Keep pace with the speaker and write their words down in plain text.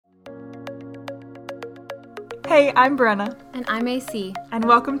Hey, I'm Brenna, And I'm AC. and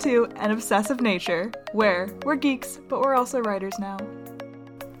welcome to An Obsessive Nature, where we're geeks, but we're also writers now.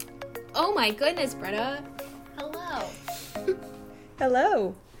 Oh my goodness, Britta. Hello.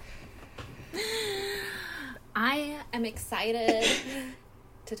 Hello. I am excited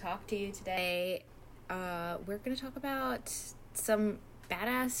to talk to you today. We're going to talk about some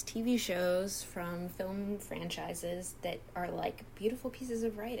badass TV shows from film franchises that are like beautiful pieces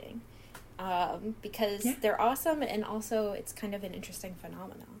of writing. Because they're awesome, and also it's kind of an interesting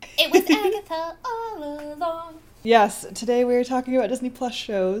phenomenon. It was Agatha all along. Yes, today we're talking about Disney Plus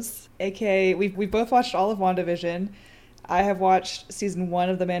shows, aka we've both watched all of WandaVision. I have watched season 1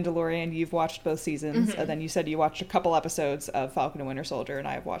 of The Mandalorian. You've watched both seasons, and then you said you watched a couple episodes of Falcon and Winter Soldier, and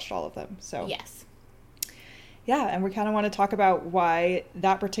I have watched all of them. So Yes. yeah, and we kind of want to talk about why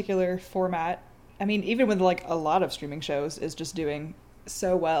that particular format, I mean, even with like a lot of streaming shows, is just doing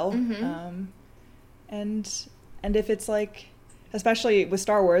so well. And if it's like, especially with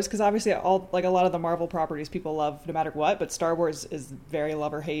Star Wars, because obviously all like a lot of the Marvel properties people love no matter what, but Star Wars is very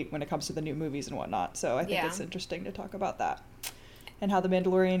love or hate when it comes to the new movies and whatnot. So I think it's interesting to talk about that and how The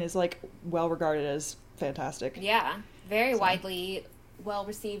Mandalorian is like well regarded as fantastic. Yeah, very widely well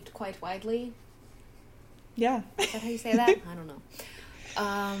received, quite widely. Yeah. Is that how you say that? I don't know.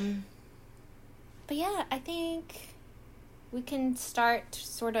 But yeah, I think we can start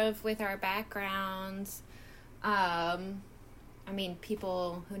sort of with our backgrounds. I mean,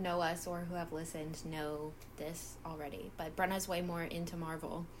 people who know us or who have listened know this already, but Brenna's way more into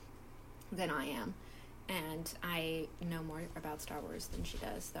Marvel than I am, and I know more about Star Wars than she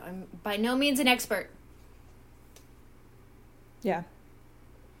does, though I'm by no means an expert. Yeah.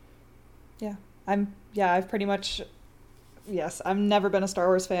 I've pretty much, yes, I've never been a Star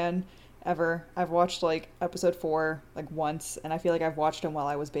Wars fan ever. I've watched like episode 4 like once, and I feel like I've watched them while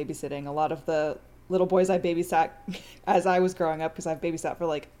I was babysitting. A lot of the little boys I babysat as I was growing up, because I've babysat for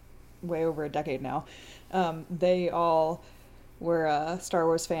like way over a decade now, they all were Star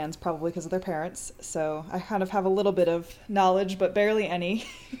Wars fans, probably because of their parents. So I kind of have a little bit of knowledge, but barely any,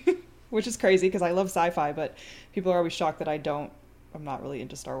 which is crazy because I love sci-fi, but people are always shocked that I'm not really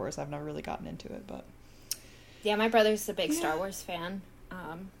into Star Wars. I've never really gotten into it, but Yeah, my brother's a big Star Wars fan.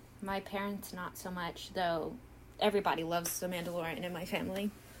 My parents not so much, though everybody loves The Mandalorian in my family,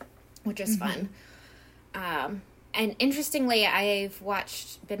 which is fun. And interestingly, I've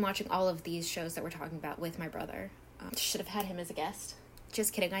been watching all of these shows that we're talking about with my brother. Should have had him as a guest.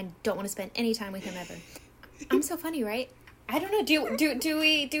 Just kidding. I don't want to spend any time with him ever. I'm so funny, right? I don't know. Do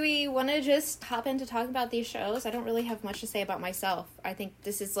we want to just hop into talking about these shows? I don't really have much to say about myself. I think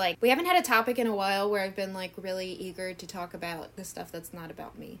this is like, we haven't had a topic in a while where I've been like really eager to talk about the stuff that's not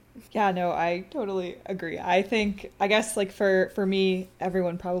about me. Yeah, no, I totally agree. I guess like for me,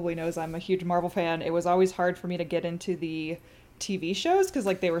 everyone probably knows I'm a huge Marvel fan. It was always hard for me to get into the TV shows because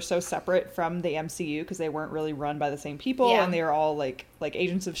like they were so separate from the MCU because they weren't really run by the same people, and they were all like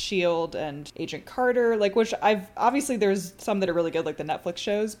Agents of S.H.I.E.L.D. and Agent Carter, like, which obviously there's some that are really good, like the Netflix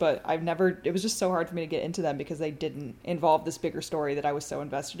shows, but it was just so hard for me to get into them because they didn't involve this bigger story that I was so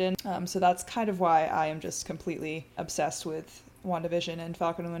invested in. So that's kind of why I am just completely obsessed with WandaVision and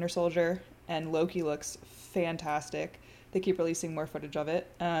Falcon and Winter Soldier, and Loki looks fantastic. They keep releasing more footage of it.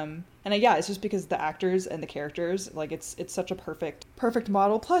 And it's just because the actors and the characters, like it's such a perfect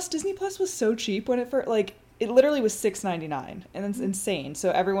model. Plus Disney Plus was so cheap when it first, like it literally was $6.99, and it's insane.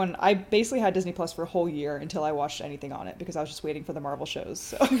 So I basically had Disney Plus for a whole year until I watched anything on it because I was just waiting for the Marvel shows.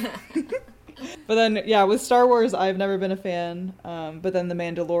 So. But then, yeah, with Star Wars, I've never been a fan. But then The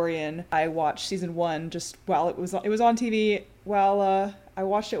Mandalorian, I watched season 1 just while it was on TV while I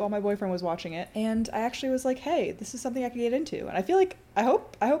watched it while my boyfriend was watching it, and I actually was like, hey, this is something I could get into. And I feel like I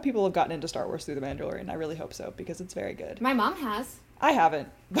hope people have gotten into Star Wars through The Mandalorian. I really hope so because it's very good. My mom has. I haven't.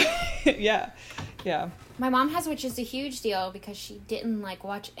 Yeah. My mom has, which is a huge deal because she didn't like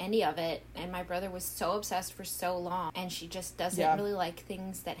watch any of it, and my brother was so obsessed for so long, and she just doesn't really like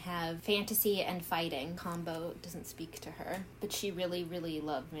things that have fantasy and fighting combo. Doesn't speak to her, but she really, really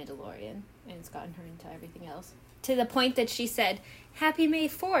loved Mandalorian, and it's gotten her into everything else to the point that she said, "Happy May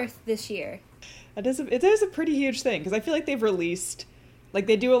 4th this year." It is a pretty huge thing because I feel like they've released. Like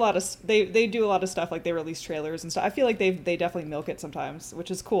they do a lot of stuff, like they release trailers and stuff. I feel like they definitely milk it sometimes,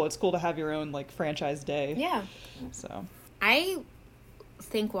 which is cool. It's cool to have your own like franchise day. Yeah. So I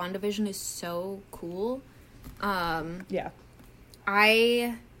think WandaVision is so cool. Yeah.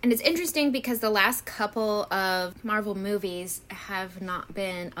 And it's interesting because the last couple of Marvel movies have not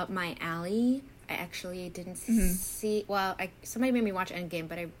been up my alley. I actually didn't see. Well, somebody made me watch Endgame,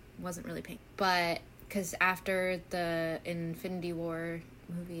 but I wasn't really paying. But because after the Infinity War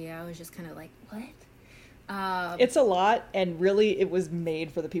movie, I was just kind of like, what? It's a lot, and really it was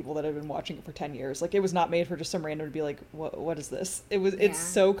made for the people that have been watching it for 10 years. Like, it was not made for just some random to be like, what is this? It's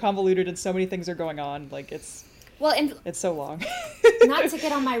so convoluted and so many things are going on. Like, it's so long. Not to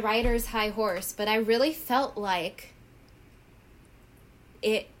get on my writer's high horse, but I really felt like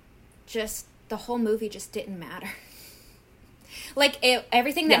the whole movie just didn't matter. Like,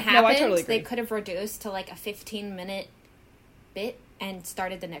 everything that happened, I totally agree. They could have reduced to like a 15-minute bit and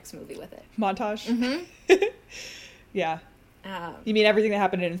started the next movie with it. Montage? Mm-hmm. Yeah. You mean everything that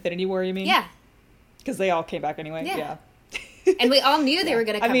happened in Infinity War, you mean? Yeah. Because they all came back anyway? Yeah. And we all knew they were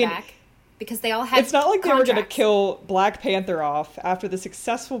going to come back. Because they all had It's not like contracts. they were going to kill Black Panther off after the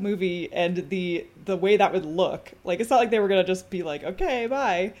successful movie and the way that would look. Like, it's not like they were going to just be like, okay,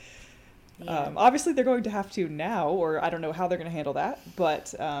 bye. Yeah. Obviously, they're going to have to now, or I don't know how they're going to handle that,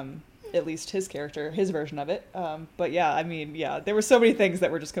 but at least his character, his version of it. But yeah, I mean, yeah, there were so many things that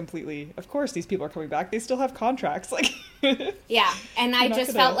were just completely, of course, these people are coming back. They still have contracts. Like, yeah, and I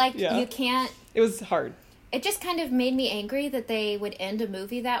just felt like you can't... It was hard. It just kind of made me angry that they would end a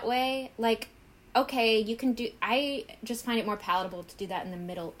movie that way. Like, okay, you can do... I just find it more palatable to do that in the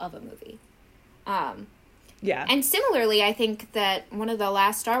middle of a movie. Yeah. And similarly, I think that one of the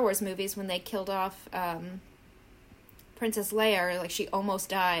last Star Wars movies, when they killed off Princess Leia, like, she almost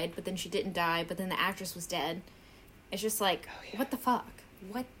died, but then she didn't die, but then the actress was dead. It's just like, what the fuck?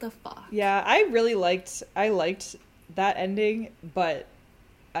 What the fuck? Yeah, I liked that ending, but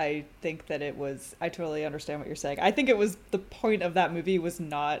I think that I totally understand what you're saying. I think it was, the point of that movie was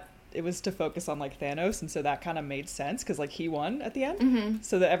not, it was to focus on, like, Thanos, and so that kind of made sense, because, like, he won at the end,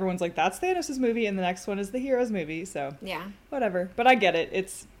 so that everyone's like, that's Thanos' movie, and the next one is the hero's movie, so, yeah, whatever. But I get it.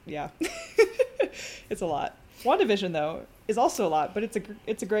 It's, yeah. It's a lot. WandaVision, though, is also a lot, but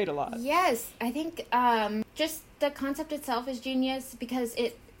it's a great a lot. Yes, I think just the concept itself is genius, because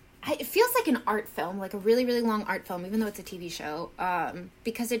it feels like an art film, like a really, really long art film, even though it's a TV show,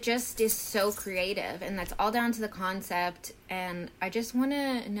 because it just is so creative, and that's all down to the concept, and I just want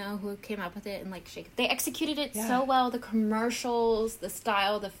to know who came up with it and, like, shake it. They executed it so well, the commercials, the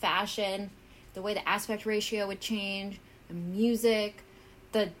style, the fashion, the way the aspect ratio would change, the music,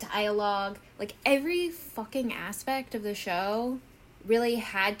 the dialogue, like, every fucking aspect of the show really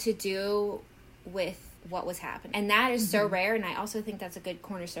had to do with what was happening, and that is so rare. And I also think that's a good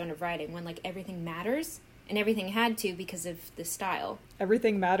cornerstone of writing, when, like, everything matters, and everything had to because of the style.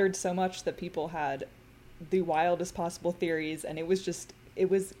 Everything mattered so much that people had the wildest possible theories, and it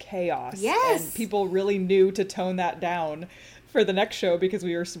was chaos. Yes, and people really knew to tone that down for the next show, because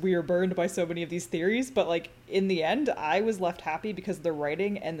we were burned by so many of these theories. But, like, in the end, I was left happy because the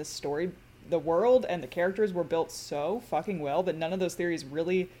writing and the story, the world and the characters were built so fucking well that none of those theories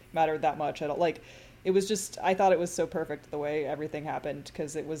really mattered that much at all. Like, it was just, I thought it was so perfect the way everything happened,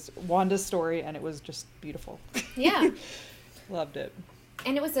 because it was Wanda's story and it was just beautiful. Yeah. Loved it.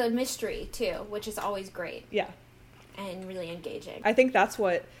 And it was a mystery too, which is always great. Yeah. And really engaging. I think that's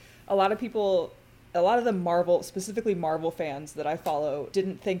what a lot of the Marvel, specifically Marvel fans that I follow,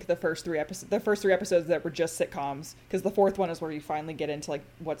 didn't think the first three episodes that were just sitcoms, because the fourth one is where you finally get into, like,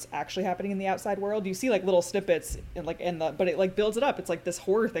 what's actually happening in the outside world. You see, like, little snippets and, like, but it, like, builds it up. It's like this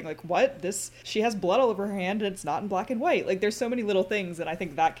horror thing, like, what? She has blood all over her hand and it's not in black and white. Like, there's so many little things, and I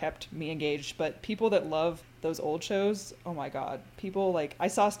think that kept me engaged. But people that love those old shows, oh my god, people, like, I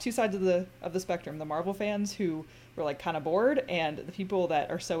saw two sides of the spectrum: the Marvel fans who were, like, kind of bored, and the people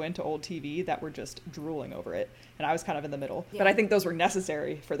that are so into old TV that were just drooling over it. And I was kind of in the middle. Yeah. But I think those were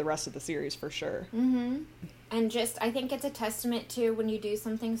necessary for the rest of the series, for sure. Mm-hmm. And just, I think it's a testament to when you do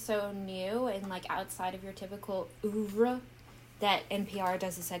something so new and, like, outside of your typical oeuvre, that NPR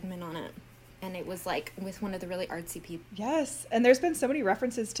does a segment on it. And it was, like, with one of the really artsy people. Yes. And there's been so many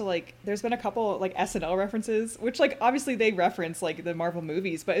references to, like, there's been a couple, like, SNL references, which, like, obviously they reference, like, the Marvel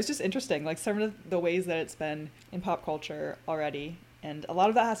movies, but it's just interesting, like, some of the ways that it's been in pop culture already. And a lot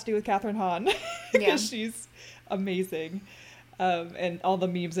of that has to do with Kathryn Hahn, because she's amazing. And all the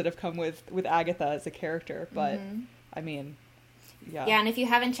memes that have come with Agatha as a character. But, I mean, yeah. Yeah, and if you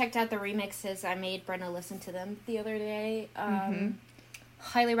haven't checked out the remixes, I made Brenna listen to them the other day.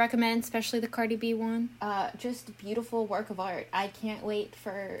 Highly recommend, especially the Cardi B one. Just beautiful work of art. I can't wait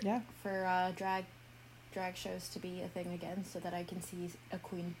for drag shows to be a thing again, so that I can see a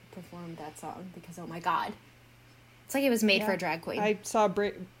queen perform that song, because oh my god, it's like it was made for a drag queen. I saw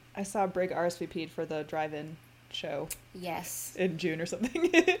Brig RSVP'd for the drive-in show. Yes. In June or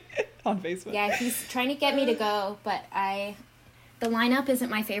something on Facebook. Yeah, he's trying to get me to go, but the lineup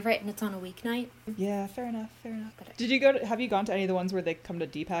isn't my favorite, and it's on a weeknight. Yeah, fair enough. Have you gone to any of the ones where they come to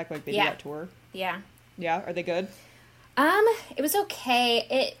DPAC, like they do that tour? Yeah. Yeah, are they good? It was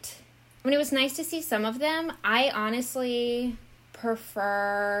okay. I mean, it was nice to see some of them. I honestly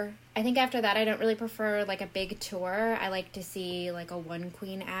prefer, I think after that I don't really prefer like a big tour. I like to see like a one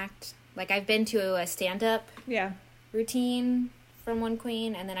queen act. Like I've been to a stand-up routine from one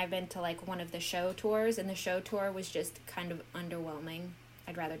queen, and then I've been to like one of the show tours, and the show tour was just kind of underwhelming.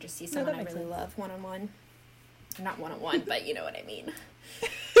 I'd rather just see someone I really love one-on-one. Not one-on-one, but you know what I mean.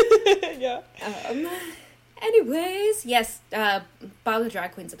 Yeah. Anyways, yes, Bob the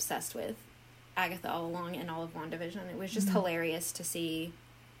Drag Queen's obsessed with Agatha all along and all of WandaVision. It was just hilarious to see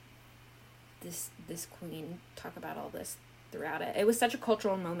this queen talk about all this throughout it. It was such a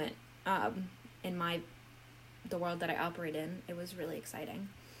cultural moment in the world that I operate in. It was really exciting.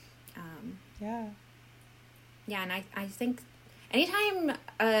 Yeah, and I think anytime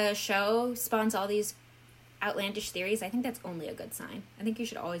a show spawns all these outlandish theories, I think that's only a good sign. I think you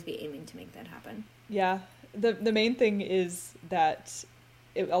should always be aiming to make that happen. Yeah. The main thing is that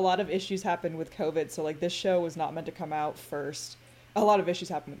a lot of issues happened with COVID, so like this show was not meant to come out first. A lot of issues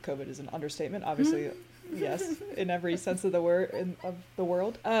happened with COVID is an understatement, obviously. Yes, in every sense of the word, of the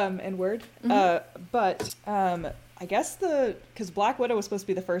world, and word. But I guess because Black Widow was supposed to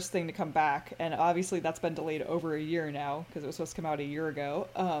be the first thing to come back, and obviously that's been delayed over a year now because it was supposed to come out a year ago.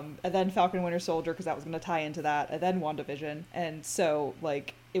 And then Falcon and Winter Soldier, because that was going to tie into that, and then WandaVision. And so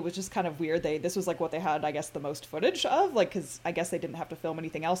like it was just kind of weird. This was like what they had, I guess, the most footage of, like, because I guess they didn't have to film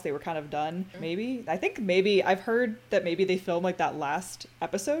anything else. They were kind of done. Maybe I've heard that maybe they filmed like that last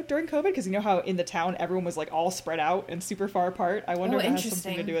episode during COVID, because you know how in the town everyone was like all spread out and super far apart. I wonder if it has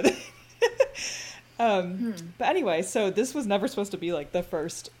something to do with it. But anyway, so this was never supposed to be like the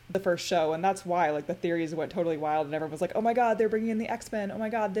first show, and that's why like the theories went totally wild, and everyone was like, oh my god, they're bringing in the X-Men, oh my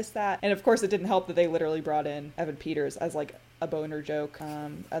god, this, that. And of course it didn't help that they literally brought in Evan Peters as like a boner joke,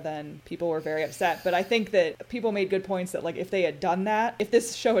 and then people were very upset. But I think that people made good points that like if they had done that, if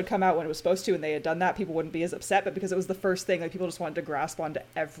this show had come out when it was supposed to and they had done that, people wouldn't be as upset. But because it was the first thing, like people just wanted to grasp onto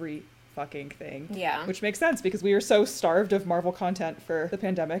every fucking thing. Yeah. Which makes sense because we were so starved of Marvel content for the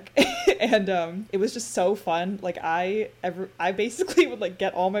pandemic. And it was just so fun. Like I basically would like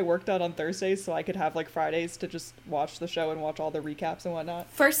get all my work done on Thursdays so I could have like Fridays to just watch the show and watch all the recaps and whatnot.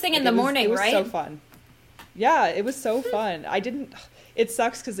 First thing in the morning, right? It was so fun. Yeah, it was so fun. It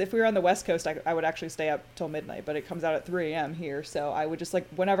sucks because if we were on the West Coast, I would actually stay up till midnight, but it comes out at 3 a.m. here. So I would just like,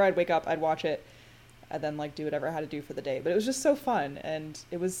 whenever I'd wake up, I'd watch it and then like do whatever I had to do for the day. But it was just so fun. And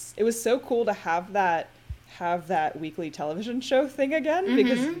it was so cool to have that weekly television show thing again,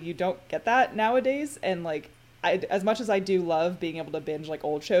 because you don't get that nowadays. And like, as much as I do love being able to binge like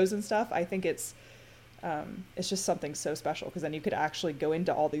old shows and stuff, I think it's just something so special, because then you could actually go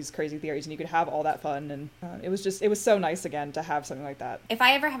into all these crazy theories and you could have all that fun. And it was so nice again to have something like that. If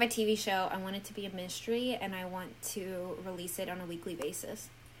I ever have a TV show, I want it to be a mystery, and I want to release it on a weekly basis.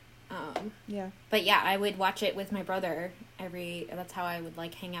 But yeah, I would watch it with my brother that's how I would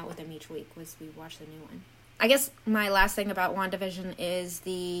like hang out with him each week, was we watch the new one. I guess my last thing about WandaVision is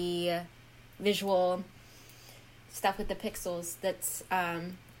the visual stuff with the pixels. That's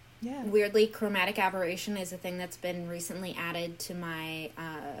weirdly, chromatic aberration is a thing that's been recently added to my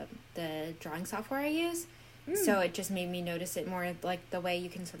the drawing software I use. So it just made me notice it more, like the way you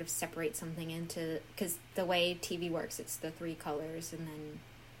can sort of separate something into, because the way TV works, it's the 3 colors and then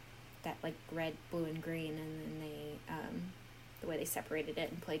that like red, blue, and green, and then they the way they separated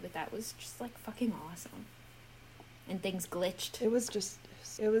it and played with that was just like fucking awesome. And things glitched. It was just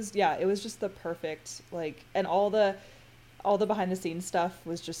the perfect, like, and all the behind the scenes stuff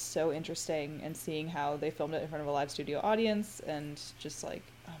was just so interesting, and seeing how they filmed it in front of a live studio audience, and just like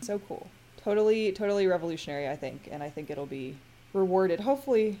so cool. Totally revolutionary, I think, and I think it'll be rewarded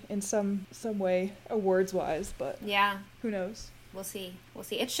hopefully in some way awards wise, but yeah, who knows. We'll see.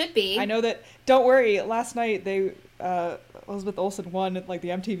 It should be. I know that. Don't worry. Last night they Elizabeth Olsen won like the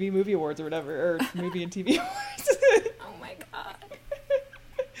MTV Movie Awards or whatever, or Movie and TV Awards. Oh my god.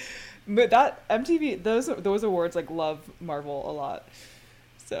 But that MTV, those awards like love Marvel a lot.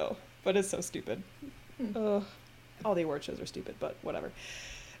 So, but it's so stupid. All the award shows are stupid, but whatever.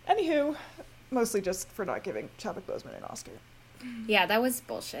 Anywho, mostly just for not giving Chadwick Boseman an Oscar. Yeah, that was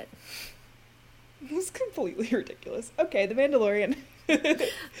bullshit. It was completely ridiculous. Okay, The Mandalorian.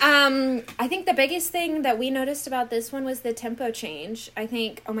 I think the biggest thing that we noticed about this one was the tempo change. I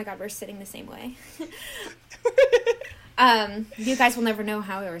think, oh my god, we're sitting the same way. You guys will never know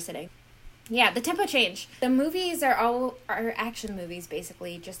how we were sitting. Yeah, the tempo change. The movies are action movies,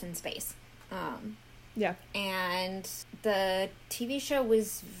 basically, just in space. Yeah. And the TV show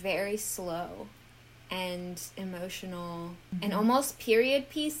was very slow. and emotional and almost period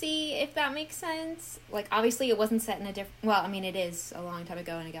piecey, if that makes sense. Like, obviously it wasn't set in a different, well, I mean, it is a long time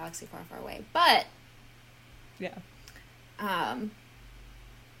ago in a galaxy far, far away, but yeah,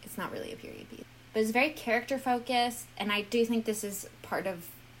 it's not really a period piece. But it's very character focused, and I do think this is part of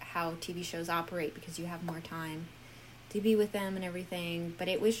how TV shows operate, because you have more time to be with them and everything. But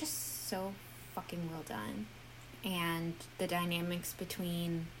it was just so fucking well done. And the dynamics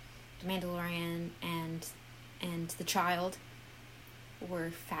between the Mandalorian and the child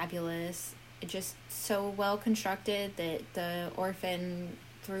were fabulous. It just so well constructed, that the orphan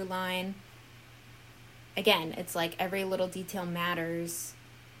through line, again, it's like every little detail matters,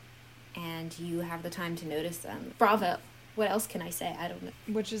 and you have the time to notice them. Bravo. What else can I say? I don't know.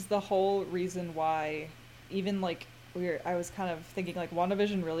 which is the whole reason why, even like I was kind of thinking like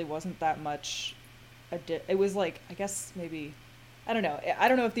WandaVision really wasn't that much. It was like, I guess maybe, I don't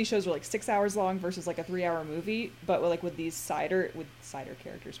know if these shows were like 6 hours long versus like a 3-hour movie, but like with these side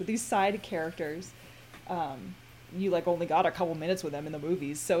characters, you like only got a couple minutes with them in the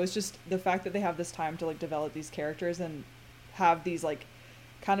movies. So it's just the fact that they have this time to like develop these characters and have these like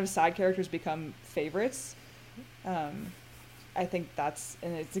kind of side characters become favorites. I think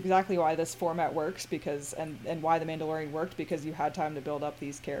and it's exactly why this format works, because and why The Mandalorian worked, because you had time to build up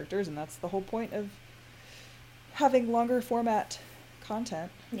these characters, and that's the whole point of having longer format content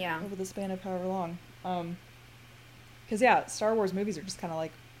over the span of however long. Because Star Wars movies are just kind of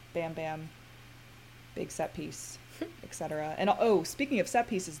like bam bam, big set piece, etc. And speaking of set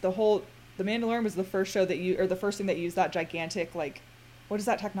pieces, The Mandalorian was the first show the first thing that used that gigantic, like, what is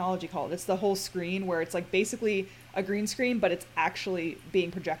that technology called? It's the whole screen where it's like basically a green screen, but it's actually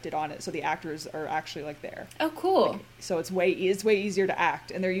being projected on it, so the actors are actually like there. Oh, cool. Like, so it's way easier to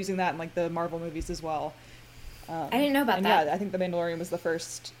act, and they're using that in like the Marvel movies as well. I didn't know about that. Yeah, I think The Mandalorian was the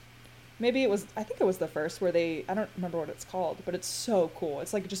first. I think it was the first where I don't remember what it's called, but it's so cool.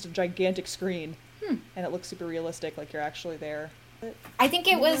 It's like just a gigantic screen, and it looks super realistic, like you're actually there. But I think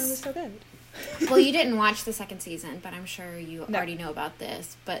it was so good. Well, you didn't watch the second season, but I'm sure you already know about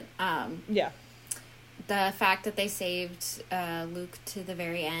this. But yeah, the fact that they saved Luke to the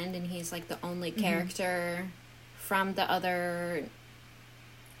very end, and he's like the only character from the other.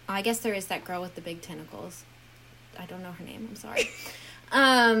 I guess there is that girl with the big tentacles. I don't know her name. I'm sorry.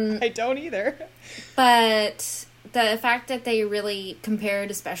 I don't either. But the fact that they really compared,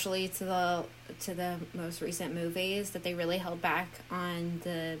 especially to the most recent movies, that they really held back on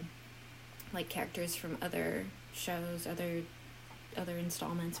the like characters from other shows, other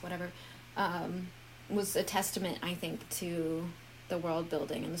installments, whatever, was a testament, I think, to the world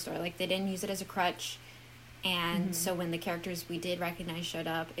building and the story. Like, they didn't use it as a crutch, and so when the characters we did recognize showed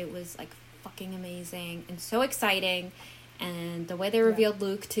up, it was like fucking amazing and so exciting. And the way they revealed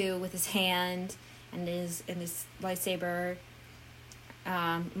Luke too, with his hand and his lightsaber.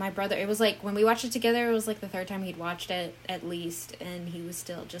 My brother, it was like, when we watched it together, it was like the third time he'd watched it at least, and he was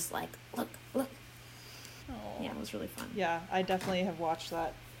still just like, look. Aww. Yeah, it was really fun. Yeah, I definitely have watched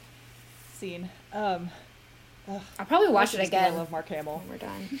that scene. I'll probably watch it again. I love Mark Hamill. When we're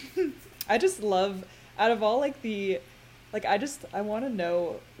done. I just love, out of all like I want to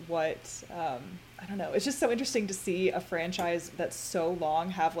know what, I don't know. It's just so interesting to see a franchise that's so long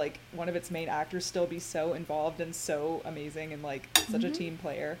have like one of its main actors still be so involved and so amazing and like such a team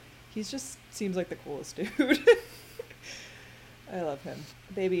player. He's just seems like the coolest dude. I love him.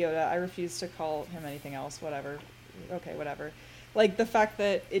 Baby Yoda, I refuse to call him anything else. Whatever. Okay, whatever. Like, the fact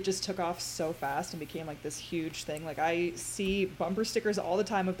that it just took off so fast and became like this huge thing. Like, I see bumper stickers all the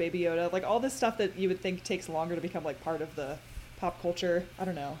time of Baby Yoda. Like, all this stuff that you would think takes longer to become like part of the pop culture, I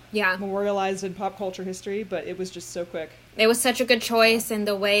don't know, memorialized in pop culture history, but it was just so quick. It was such a good choice, and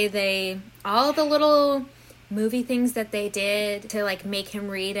the way all the little movie things that they did to like make him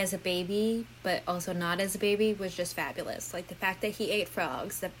read as a baby but also not as a baby was just fabulous. Like the fact that he ate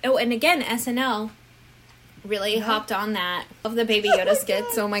frogs. And again, SNL really hopped on that of the Baby Yoda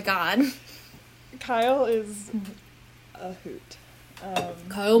skits. Oh my god, Kyle is a hoot.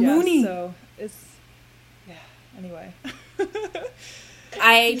 Kyle Mooney. So it's anyway.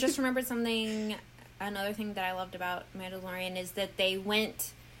 I just remembered something. Another thing that I loved about Mandalorian is that they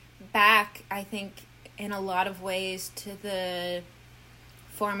went back, I think, in a lot of ways to the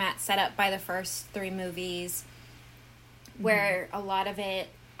format set up by the first 3 movies, where a lot of it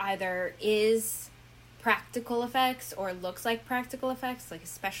either is practical effects or looks like practical effects, like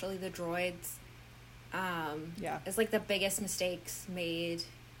especially the droids. It's like the biggest mistakes made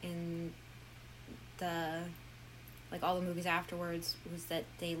in the like all the movies afterwards was that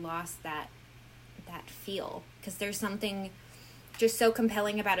they lost that feel, because there's something just so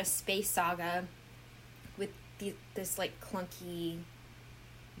compelling about a space saga this like clunky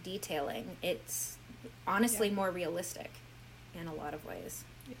detailing. It's honestly more realistic in a lot of ways.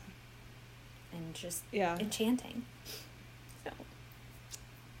 Yeah. And just Yeah. enchanting. So.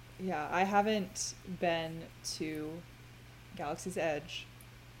 Yeah, I haven't been to Galaxy's Edge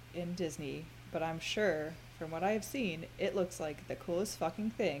in Disney, but I'm sure from what I have seen, it looks like the coolest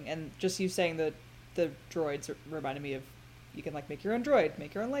fucking thing. And just you saying the droids reminded me of, you can like make your own droid,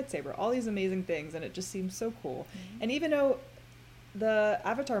 make your own lightsaber, all these amazing things, and it just seems so cool. Mm-hmm. And even though the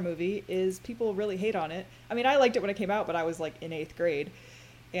Avatar movie people really hate on it. I mean, I liked it when it came out, but I was like in 8th grade,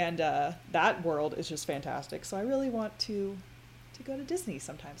 and that world is just fantastic. So I really want to go to Disney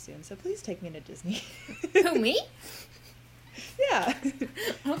sometime soon. So please take me to Disney. Who, me? Yeah.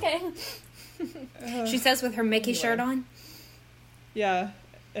 Okay. She says with her Mickey shirt on. Yeah,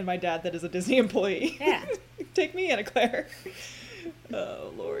 and my dad that is a Disney employee. Yeah. Take me, Anna Claire.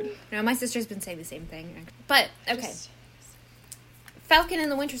 Oh, Lord. No, my sister's been saying the same thing. But, okay. Falcon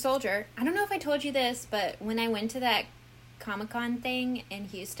and the Winter Soldier. I don't know if I told you this, but when I went to that Comic-Con thing in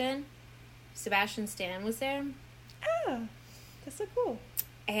Houston, Sebastian Stan was there. Ah, that's so cool.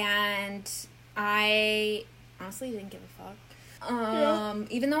 And I honestly didn't give a fuck. Yeah.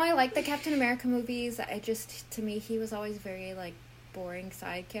 Even though I like the Captain America movies, to me, he was always very, like, boring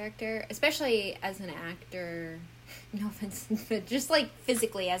side character, especially as an actor. No offense, but just, like,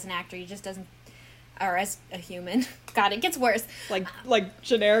 physically as an actor, he just doesn't, or as a human. God, it gets worse. Like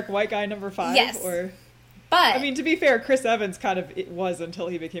generic white guy number 5? Yes. Or, but, I mean, to be fair, Chris Evans kind of it was until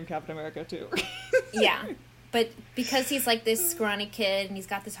he became Captain America, too. Yeah. But because he's like this scrawny kid and he's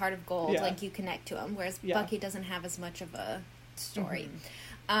got this heart of gold, Yeah. like you connect to him, whereas Yeah. Bucky doesn't have as much of a story.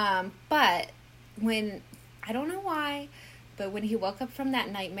 Mm-hmm. But when, I don't know why, but when he woke up from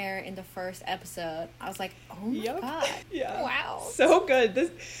that nightmare in the first episode, I was like, oh my God. Yeah. Wow. So good.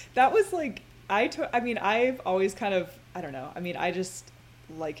 That was like, I mean, I've always kind of, I don't know. I mean, I just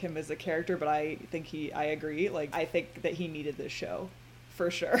like him as a character, but I agree. Like, I think that he needed this show. For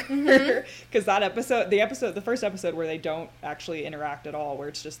sure. Because the first episode where they don't actually interact at all, where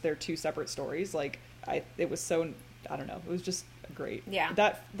it's just they're two separate stories, like, it was so, I don't know, it was just great. Yeah.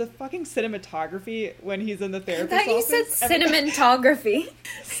 The fucking cinematography when he's in the therapist's I thought you office. said cinematography.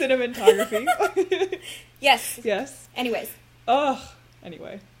 Cinematography. Yes. Yes. Anyways. Oh,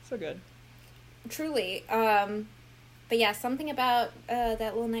 anyway, so good. Truly. But yeah, something about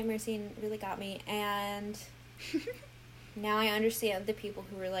that little nightmare scene really got me, and now I understand the people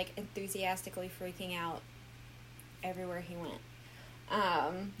who were like enthusiastically freaking out everywhere he went.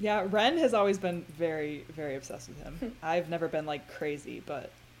 Yeah, Ren has always been very, very obsessed with him. I've never been like crazy, but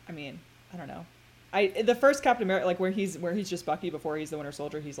I mean, I don't know. The first Captain America, like where he's just Bucky before he's the Winter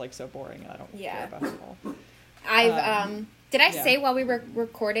Soldier, he's like so boring. I don't care about him at all. Did I say while we were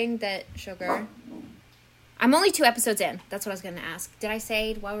recording that Sugar? I'm only 2 episodes in. That's what I was going to ask. Did I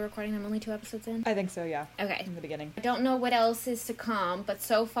say while we were recording I'm only 2 episodes in? I think so, yeah. Okay. In the beginning. I don't know what else is to come, but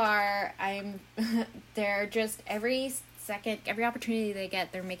so far they're just every opportunity they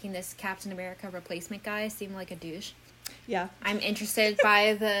get, they're making this Captain America replacement guy seem like a douche. Yeah. I'm interested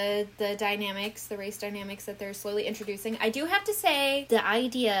by the dynamics, the race dynamics that they're slowly introducing. I do have to say, the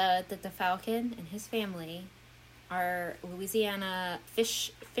idea that the Falcon and his family are Louisiana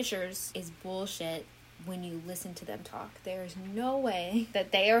fishers is bullshit when you listen to them talk. There's no way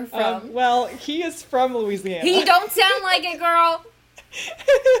that they are from... well, he is from Louisiana. He don't sound like it, girl!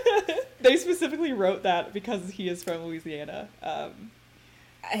 They specifically wrote that because he is from Louisiana. But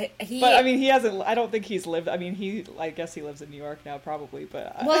I mean, he hasn't. I don't think he's lived. I mean, I guess he lives in New York now, probably.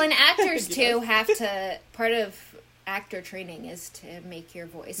 But well, and actors too have to. Part of actor training is to make your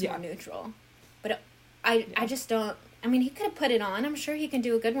voice more neutral. But I just don't. I mean, he could have put it on. I'm sure he can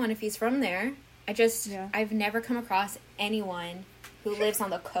do a good one if he's from there. I've never come across anyone who lives on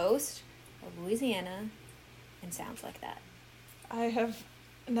the coast of Louisiana and sounds like that. I have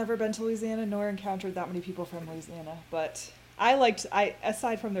never been to Louisiana nor encountered that many people from Louisiana, but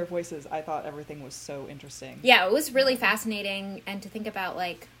aside from their voices, I thought everything was so interesting. Yeah, it was really fascinating, and to think about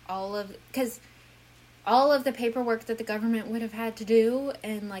like all of the paperwork that the government would have had to do,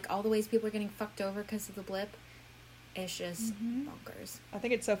 and like all the ways people are getting fucked over because of the blip. It's just bonkers. I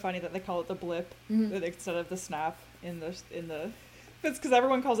think it's so funny that they call it the blip instead of the snap in the. It's because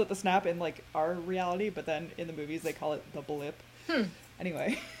everyone calls it the snap in like our reality, but then in the movies they call it the blip.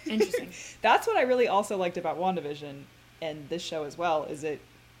 Anyway, interesting. That's what I really also liked about WandaVision and this show as well. Is it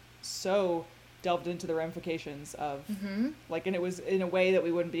so delved into the ramifications of like, and it was in a way that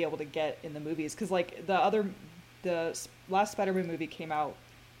we wouldn't be able to get in the movies, because like the last Spider-Man movie came out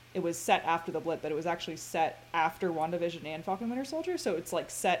it was set after the blip, but it was actually set after WandaVision and Falcon Winter Soldier, so it's like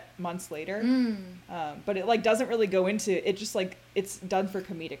set months later. But it like doesn't really go into it, just like it's done for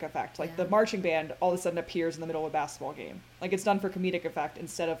comedic effect. Like the marching band all of a sudden appears in the middle of a basketball game. Like it's done for comedic effect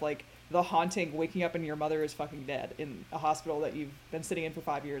instead of like the haunting waking up and your mother is fucking dead in a hospital that you've been sitting in for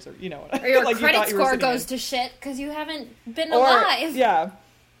 5 years, or you know, or your like credit score goes to shit because you haven't been alive. Yeah.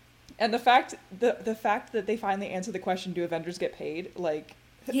 And the fact that they finally answered the question, do Avengers get paid? Like,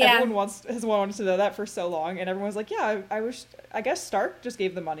 everyone has wanted to know that for so long, and everyone's like, yeah, I guess Stark just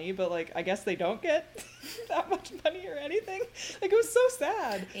gave the money, but like, I guess they don't get that much money or anything. Like, it was so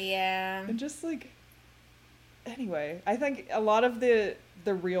sad. Yeah. And just like, anyway, I think a lot of the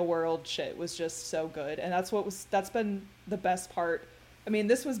real world shit was just so good, and that's been the best part. I mean,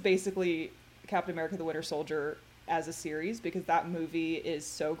 this was basically Captain America: The Winter Soldier as a series, because that movie is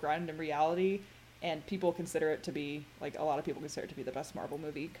so grounded in reality, and people consider it to be, like, a lot of people consider it to be the best Marvel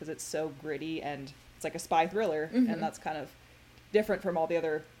movie because it's so gritty and it's like a spy thriller, and that's kind of different from all the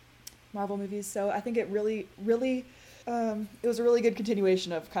other Marvel movies. So I think it really it was a really good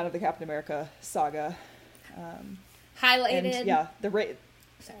continuation of kind of the Captain America saga. Highlighted. And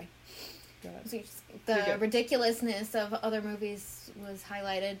Sorry. Go ahead. The ridiculousness of other movies was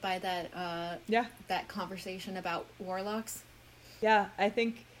highlighted by that conversation about warlocks. Yeah, I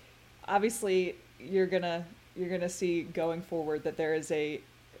think obviously you're gonna see going forward that there is a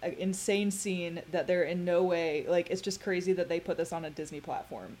insane scene that they're in no way, like, it's just crazy that they put this on a Disney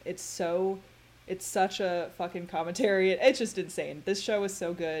platform. It's such a fucking commentary. It's just insane. This show is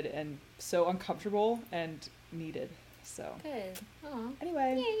so good and so uncomfortable and needed. So good. Aww.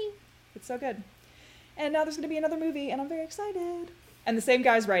 Anyway, yay. It's so good. And now there's going to be another movie, and I'm very excited. And the same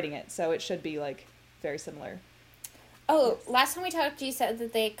guy's writing it, so it should be, like, very similar. Oh, last time we talked, you said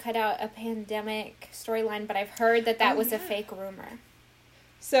that they cut out a pandemic storyline, but I've heard that was a fake rumor.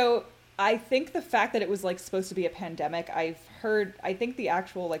 So I think the fact that it was, like, supposed to be a pandemic, I think the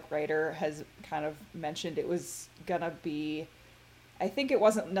actual, like, writer has kind of mentioned it was gonna be, I think it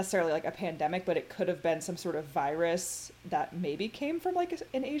wasn't necessarily like a pandemic, but it could have been some sort of virus that maybe came from like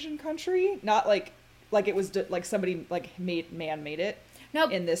an Asian country, not like it was like somebody like made it.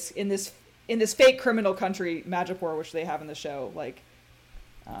 Nope. In this fake criminal country, Madripoor, which they have in the show, like,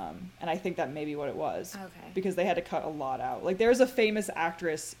 and I think that may be what it was. Okay. Because they had to cut a lot out. Like, there's a famous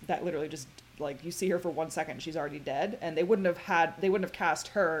actress that literally just, like, you see her for 1 second, she's already dead, and they wouldn't have cast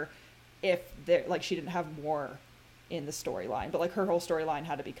her if she didn't have more in the storyline, but like her whole storyline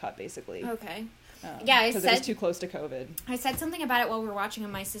had to be cut basically. Okay. Because it was too close to COVID. I said something about it while we were watching,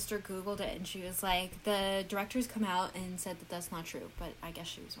 and my sister Googled it, and she was like, the director's come out and said that that's not true, but I guess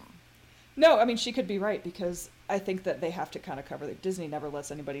she was wrong. No, I mean, she could be right, because I think that they have to kind of cover Disney never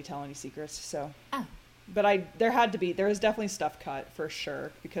lets anybody tell any secrets, so. Oh. But there was definitely stuff cut for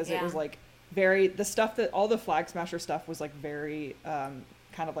sure, because it was like all the Flag Smasher stuff was like very,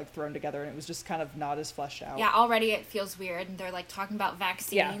 kind of like thrown together, and it was just kind of not as fleshed out. Yeah, already it feels weird, and they're like talking about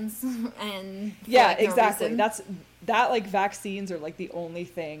vaccines and exactly. Like vaccines are like the only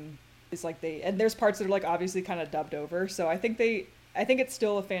thing is like and there's parts that are like obviously kind of dubbed over. So I think it's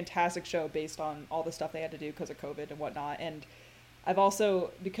still a fantastic show based on all the stuff they had to do because of COVID and whatnot. And I've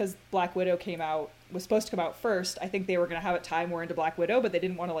also, because Black Widow was supposed to come out first, I think they were going to have it tie more into Black Widow, but they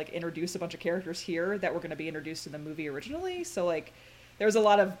didn't want to like introduce a bunch of characters here that were going to be introduced in the movie originally. So like, there was a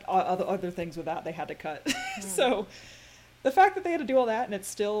lot of other things with that they had to cut. So the fact that they had to do all that and it's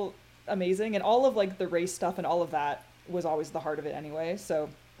still amazing, and all of like the race stuff and all of that was always the heart of it anyway. So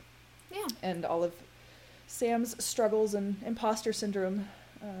yeah, and all of Sam's struggles and imposter syndrome.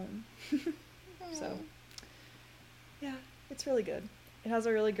 So yeah, it's really good. It has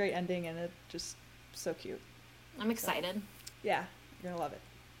a really great ending, and it's just so cute. I'm excited. So, yeah, you're gonna love it.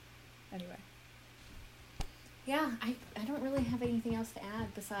 Anyway. Yeah, I don't really have anything else to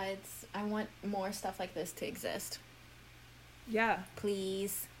add besides I want more stuff like this to exist. Yeah.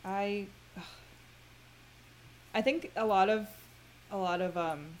 Please. I think a lot of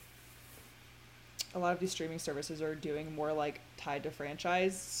these streaming services are doing more like tied to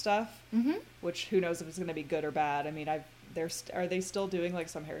franchise stuff, which who knows if it's going to be good or bad. I mean, are they still doing like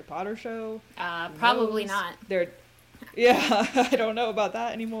some Harry Potter show? Probably not. Yeah, I don't know about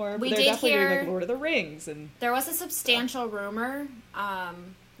that anymore. But they're definitely doing like Lord of the Rings, and there was a substantial rumor,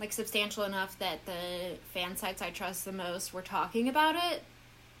 like substantial enough that the fan sites I trust the most were talking about it,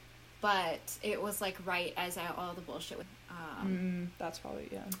 but it was like right as all the bullshit. That's probably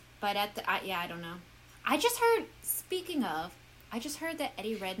But I don't know. I just heard that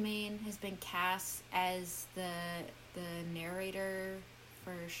Eddie Redmayne has been cast as the narrator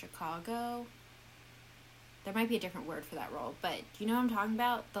for Chicago. there might be a different word for that role, but do you know what I'm talking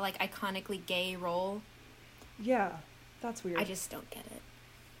about? The, like, iconically gay role. Yeah, that's weird. I just don't get it.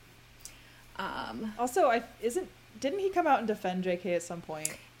 Also, didn't he come out and defend JK at some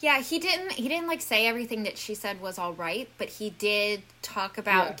point? Yeah, he didn't like say everything that she said was all right, but he did talk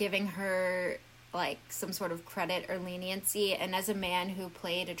about giving her like some sort of credit or leniency, and as a man who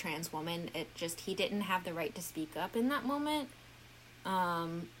played a trans woman, he didn't have the right to speak up in that moment.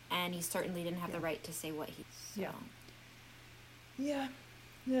 And he certainly didn't have the right to say what he said. Yeah.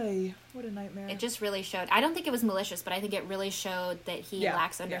 Yay, what a nightmare. It just really showed. I don't think it was malicious, but I think it really showed that he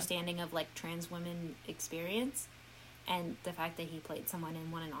lacks understanding of, like, trans women experience. And the fact that he played someone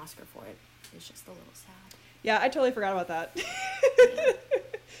and won an Oscar for it is just a little sad. Yeah, I totally forgot about that.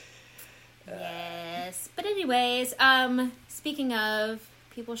 Yes. But anyways, speaking of,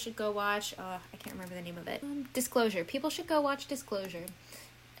 people should go watch, I can't remember the name of it. Disclosure. People should go watch Disclosure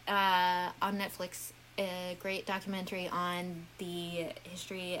on Netflix. A great documentary on the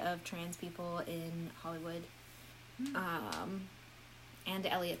history of trans people in Hollywood. And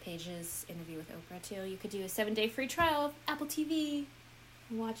Elliot Page's interview with Oprah, too. You could do a 7-day free trial of Apple TV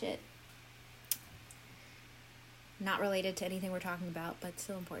and watch it. Not related to anything we're talking about, but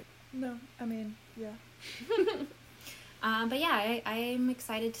still important. No, I mean, yeah. But yeah, I'm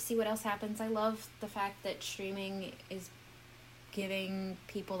excited to see what else happens. I love the fact that streaming is giving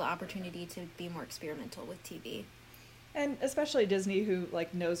people the opportunity to be more experimental with TV. And especially Disney, who,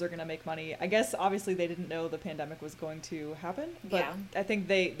 like, knows they're going to make money. I guess, obviously, they didn't know the pandemic was going to happen. But I think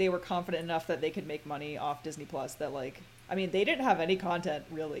they were confident enough that they could make money off Disney Plus that, like... I mean, they didn't have any content,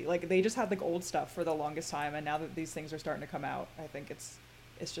 really. Like, they just had, like, old stuff for the longest time. And now that these things are starting to come out, I think it's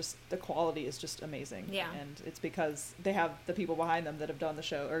just... The quality is just amazing. Yeah. And it's because they have the people behind them that have done the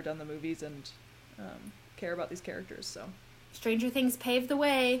show, or done the movies, and care about these characters, so... Stranger Things paved the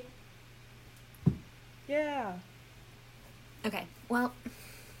way. Yeah. Okay, well...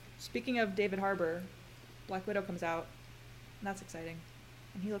 Speaking of David Harbour, Black Widow comes out, and that's exciting.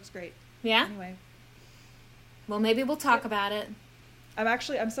 And he looks great. Yeah? Anyway. Well, maybe we'll talk about it. I'm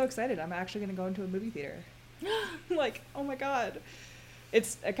so excited. I'm actually going to go into a movie theater. Like, oh my god.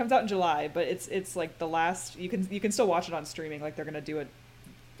 It comes out in July, but it's like the last... You can still watch it on streaming, like they're going to do it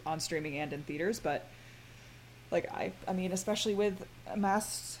on streaming and in theaters, but... Like, I mean, especially with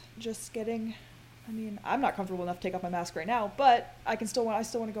masks just getting... I mean, I'm not comfortable enough to take off my mask right now, but I still want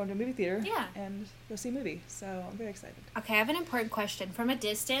to go into a movie theater and go see a movie, so I'm very excited. Okay, I have an important question. From a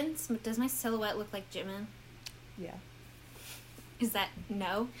distance, does my silhouette look like Jimin? Yeah. Is that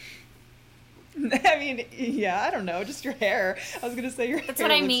no? I mean, yeah, I don't know, just your hair. I was going to say your That's hair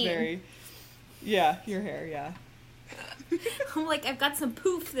what I looks mean. very... Yeah, your hair, yeah. I'm like, I've got some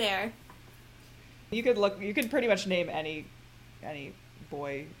poof there. You could pretty much name any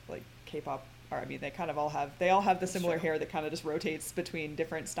boy, like, K-pop, or I mean, they all have the similar hair that kind of just rotates between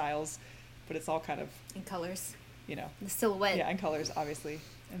different styles, but it's all kind of... In colors. You know. The silhouette. Yeah, in colors, obviously.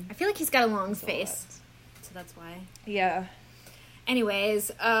 And I feel like he's got a long face, so that's why. Yeah.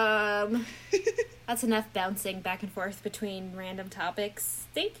 Anyways, that's enough bouncing back and forth between random topics.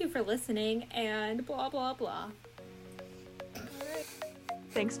 Thank you for listening, and blah, blah, blah.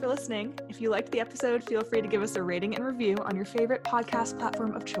 Thanks for listening. If you liked the episode, feel free to give us a rating and review on your favorite podcast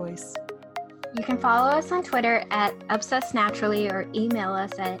platform of choice. You can follow us on Twitter at obsessnaturally or email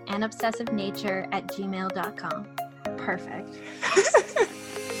us at anobsessivenature@gmail.com. Perfect.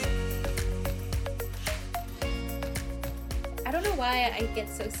 I don't know why I get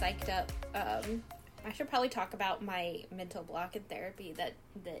so psyched up. I should probably talk about my mental block in therapy that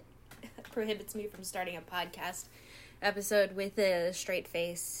prohibits me from starting a podcast episode with a straight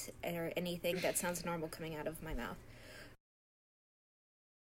face or anything that sounds normal coming out of my mouth.